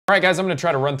All right, guys, I'm gonna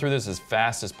try to run through this as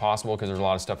fast as possible because there's a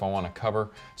lot of stuff I wanna cover.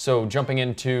 So jumping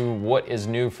into what is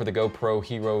new for the GoPro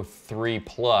Hero 3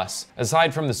 Plus.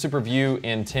 Aside from the SuperView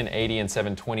in 1080 and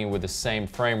 720 with the same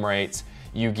frame rates,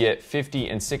 you get 50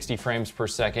 and 60 frames per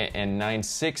second and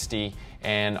 960,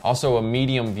 and also a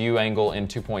medium view angle in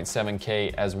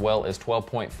 2.7K, as well as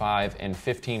 12.5 and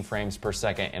 15 frames per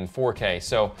second in 4K.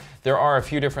 So there are a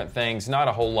few different things, not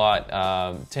a whole lot.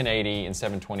 1080 and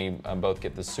 720 both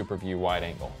get the SuperView wide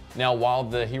angle. Now, while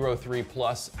the Hero 3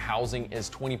 Plus housing is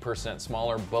 20%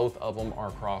 smaller, both of them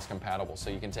are cross compatible. So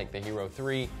you can take the Hero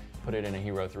 3, put it in a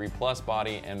Hero 3 Plus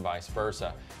body, and vice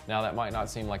versa. Now, that might not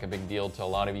seem like a big deal to a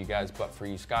lot of you guys, but for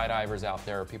you skydivers out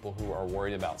there, or people who are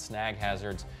worried about snag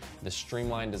hazards, the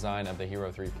streamlined design of the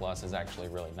Hero 3 Plus is actually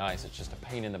really nice. It's just a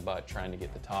pain in the butt trying to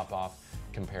get the top off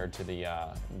compared to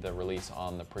the release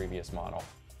on the previous model.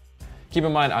 Keep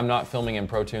in mind, I'm not filming in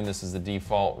ProTune. This is the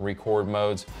default record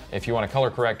modes. If you want to color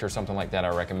correct or something like that, I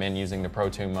recommend using the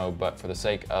ProTune mode, but for the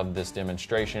sake of this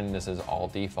demonstration, this is all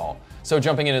default. So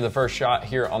jumping into the first shot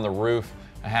here on the roof,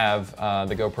 I have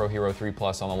the GoPro Hero 3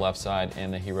 Plus on the left side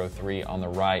and the Hero 3 on the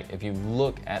right. If you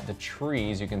look at the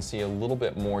trees, you can see a little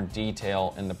bit more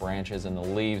detail in the branches and the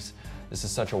leaves. This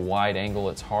is such a wide angle,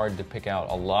 it's hard to pick out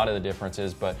a lot of the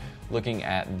differences, but looking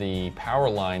at the power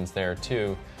lines there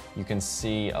too, you can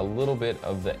see a little bit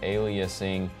of the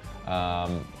aliasing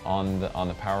on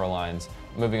the power lines.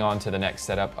 Moving on to the next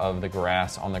setup of the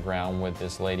grass on the ground with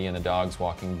this lady and the dogs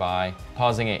walking by.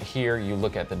 Pausing it here, you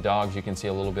look at the dogs, you can see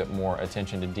a little bit more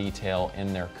attention to detail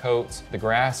in their coats. The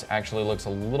grass actually looks a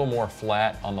little more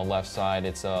flat on the left side.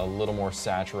 It's a little more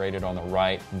saturated on the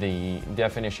right. The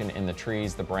definition in the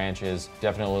trees, the branches,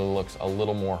 definitely looks a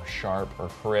little more sharp or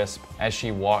crisp. As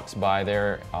she walks by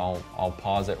there, I'll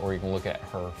pause it, or you can look at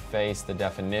her face. The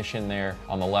definition there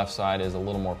on the left side is a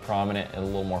little more prominent and a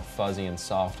little more fuzzy and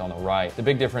soft on the right. The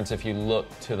big difference, if you look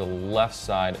to the left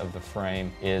side of the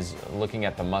frame, is looking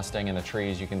at the Mustang and the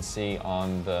trees. You can see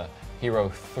on the Hero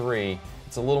 3,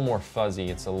 it's a little more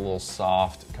fuzzy, it's a little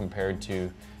soft compared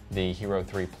to the Hero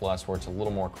 3 Plus, where it's a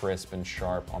little more crisp and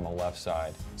sharp on the left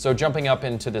side. So jumping up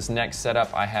into this next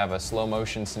setup, I have a slow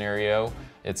motion scenario.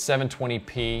 It's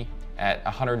 720p at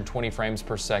 120 frames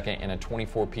per second in a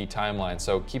 24p timeline.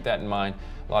 So keep that in mind.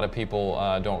 A lot of people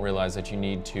don't realize that you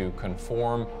need to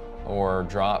conform or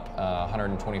drop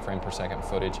 120 frame per second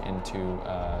footage into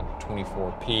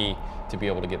 24p to be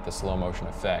able to get the slow motion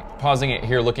effect. Pausing it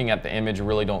here, looking at the image,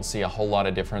 really don't see a whole lot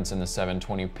of difference in the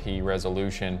 720p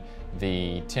resolution.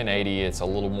 The 1080, it's a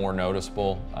little more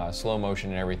noticeable. Slow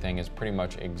motion and everything is pretty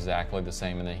much exactly the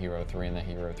same in the Hero 3 and the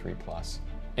Hero 3 Plus.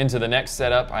 Into the next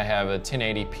setup, I have a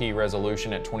 1080p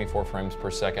resolution at 24 frames per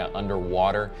second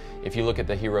underwater. If you look at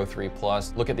the Hero 3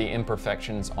 Plus, look at the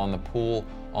imperfections on the pool,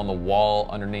 on the wall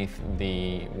underneath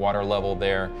the water level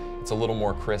there. It's a little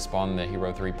more crisp on the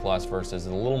Hero 3 Plus versus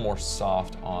a little more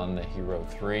soft on the Hero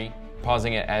 3.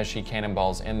 Pausing it as she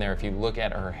cannonballs in there, if you look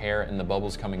at her hair and the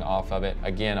bubbles coming off of it,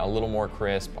 again, a little more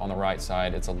crisp on the right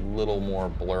side. It's a little more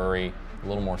blurry, a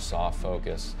little more soft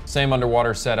focus. Same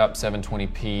underwater setup,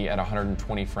 720p at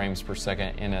 120 frames per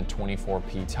second in a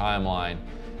 24p timeline.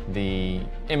 The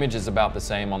image is about the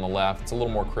same on the left. It's a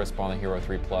little more crisp on the Hero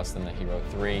 3 Plus than the Hero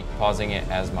 3. Pausing it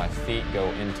as my feet go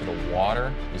into the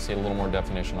water, you see a little more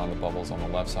definition on the bubbles on the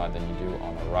left side than you do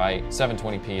on the right.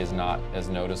 720p is not as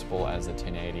noticeable as the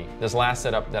 1080. This last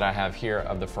setup that I have here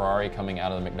of the Ferrari coming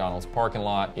out of the McDonald's parking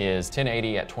lot is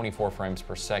 1080 at 24 frames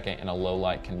per second in a low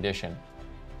light condition.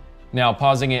 Now,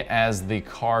 pausing it as the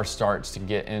car starts to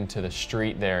get into the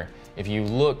street there, if you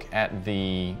look at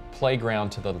the playground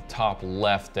to the top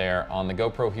left there on the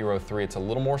GoPro Hero 3, it's a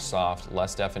little more soft,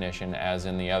 less definition as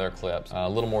in the other clips, a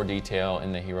little more detail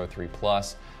in the Hero 3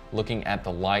 Plus. Looking at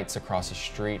the lights across the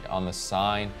street on the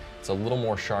sign, it's a little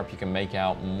more sharp. You can make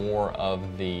out more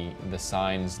of the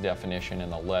sign's definition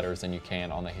and the letters than you can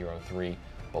on the Hero 3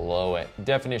 below it.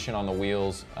 Definition on the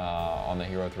wheels on the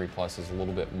Hero 3 Plus is a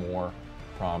little bit more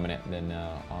prominent than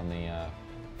on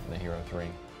the Hero 3.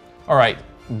 All right,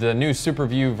 the new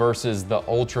SuperView versus the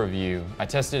UltraView. I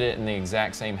tested it in the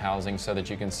exact same housing so that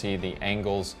you can see the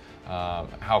angles,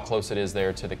 how close it is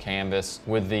there to the canvas.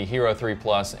 With the Hero 3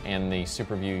 Plus and the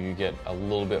SuperView, you get a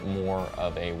little bit more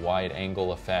of a wide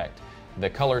angle effect. The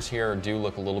colors here do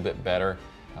look a little bit better.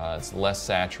 It's less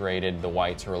saturated. The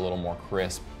whites are a little more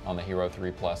crisp on the Hero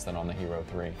 3 Plus than on the Hero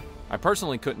 3. I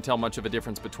personally couldn't tell much of a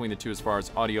difference between the two as far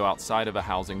as audio outside of a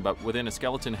housing, but within a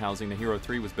skeleton housing, the Hero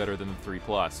 3 was better than the 3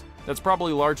 Plus. That's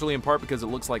probably largely in part because it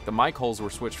looks like the mic holes were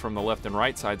switched from the left and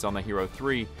right sides on the Hero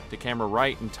 3 to camera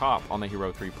right and top on the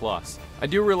Hero 3 Plus. I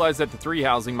do realize that the 3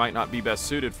 housing might not be best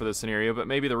suited for this scenario, but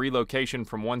maybe the relocation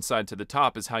from one side to the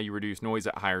top is how you reduce noise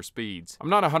at higher speeds. I'm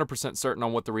not 100% certain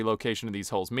on what the relocation of these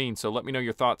holes means, so let me know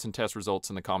your thoughts and test results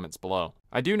in the comments below.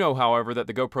 I do know, however, that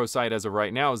the GoPro site as of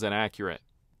right now is inaccurate.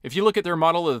 If you look at their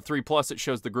model of the 3 Plus, it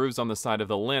shows the grooves on the side of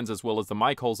the lens as well as the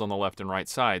mic holes on the left and right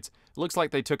sides. It looks like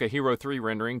they took a Hero 3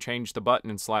 rendering, changed the button,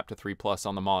 and slapped a 3 Plus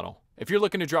on the model. If you're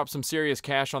looking to drop some serious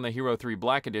cash on the Hero 3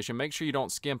 Black Edition, make sure you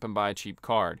don't skimp and buy a cheap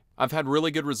card. I've had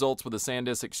really good results with the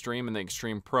SanDisk Extreme and the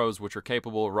Extreme Pros, which are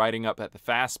capable of riding up at the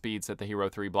fast speeds that the Hero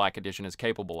 3 Black Edition is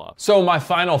capable of. So my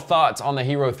final thoughts on the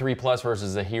Hero 3 Plus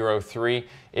versus the Hero 3.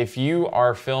 If you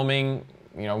are filming,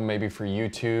 maybe for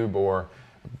YouTube or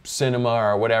cinema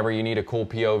or whatever, you need a cool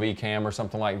POV cam or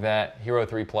something like that, Hero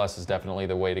 3 Plus is definitely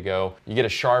the way to go. You get a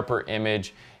sharper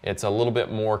image, it's a little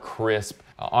bit more crisp.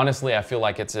 Honestly, I feel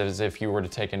like it's as if you were to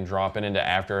take and drop it into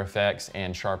After Effects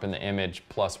and sharpen the image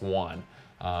 +1,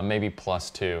 maybe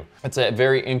 +2. It's a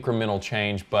very incremental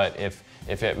change, but if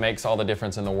it makes all the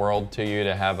difference in the world to you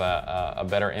to have a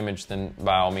better image, then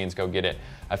by all means go get it.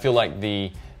 I feel like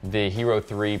the Hero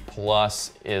 3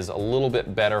 Plus is a little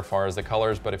bit better as far as the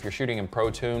colors, but if you're shooting in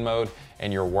Pro Tune mode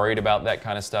and you're worried about that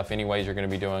kind of stuff anyways, you're going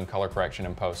to be doing color correction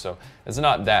in post, so it's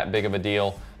not that big of a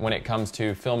deal. When it comes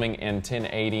to filming in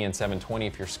 1080 and 720,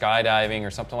 if you're skydiving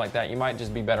or something like that, you might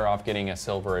just be better off getting a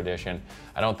silver edition.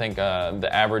 I don't think the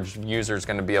average user is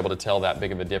going to be able to tell that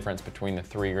big of a difference between the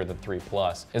 3 or the 3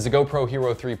 Plus. Is the GoPro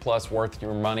Hero 3 Plus worth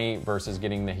your money versus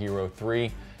getting the Hero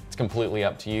 3? It's completely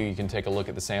up to you. You can take a look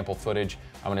at the sample footage.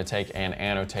 I'm going to take and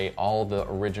annotate all the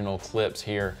original clips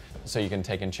here so you can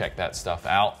take and check that stuff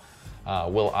out.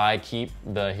 Will I keep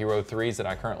the Hero 3s that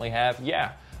I currently have?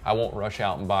 Yeah. I won't rush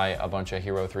out and buy a bunch of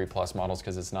Hero 3 Plus models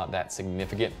because it's not that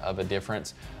significant of a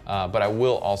difference. But I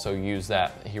will also use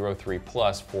that Hero 3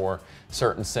 Plus for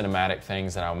certain cinematic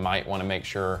things that I might want to make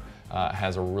sure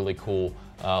has a really cool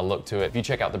look to it. If you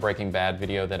check out the Breaking Bad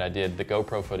video that I did, the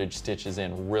GoPro footage stitches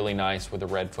in really nice with the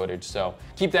red footage. So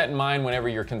keep that in mind whenever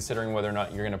you're considering whether or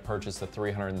not you're going to purchase the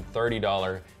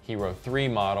 $330 Hero 3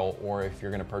 model or if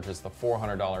you're going to purchase the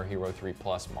 $400 Hero 3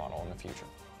 Plus model in the future.